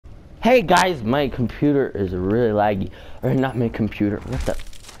Hey guys, my computer is really laggy. Or not my computer. What the?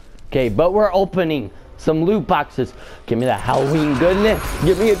 Okay, but we're opening some loot boxes. Give me that Halloween goodness.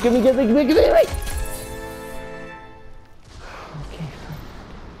 Give me. Okay.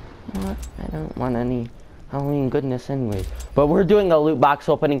 What? I don't want any Halloween goodness anyways. But we're doing a loot box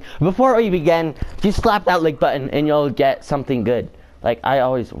opening. Before we begin, just slap that like button and you'll get something good. Like I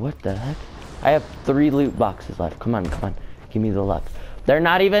always, what the heck? I have 3 loot boxes left. Come on. Give me the luck. They're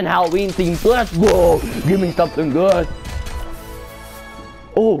not even Halloween themed. Let's go. Give me something good.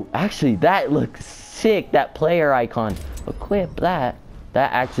 Oh, actually, that looks sick. That player icon. Equip that.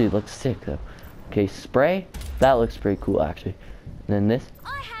 That actually looks sick though. Okay, spray. That looks pretty cool actually. And then this.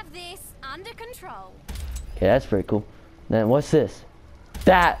 I have this under control. Okay, that's pretty cool. Then what's this?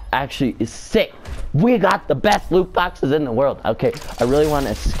 That actually is sick. We got the best loot boxes in the world. Okay, I really want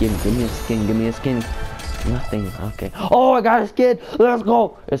a skin. Give me a skin. Give me a skin. Nothing. Okay. Oh, I got a skin. Let's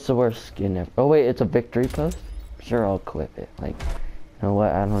go. It's the worst skin ever. Oh wait, it's a victory post. Sure, I'll equip it. Like, you know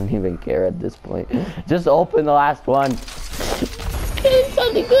what? I don't even care at this point. Just open the last one. It's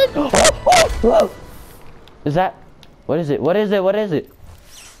something good. Oh. Is that? What is it? What is it? What is it?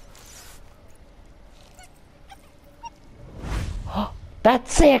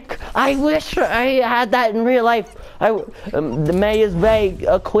 That's sick. I wish I had that in real life. The May's Bay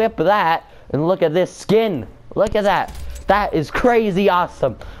equip that. And look at this skin. Look at that. That is crazy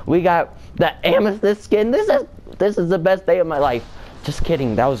awesome. We got the amethyst skin. This is the best day of my life. Just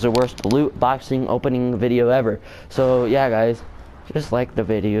kidding. That was the worst loot boxing opening video ever. So yeah, guys, just like the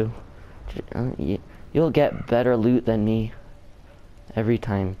video. You'll get better loot than me every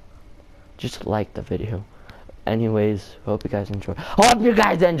time. Just like the video. Anyways, hope you guys enjoy. Hope you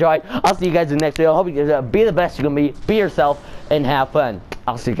guys enjoyed. I'll see you guys in the next video. Hope you guys be the best you can be. Be yourself and have fun.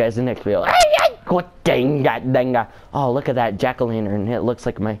 I'll see you guys in the next video. Oh, look at that jack-o'-lantern. It looks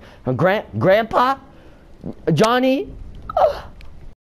like my grandpa, Johnny. Oh.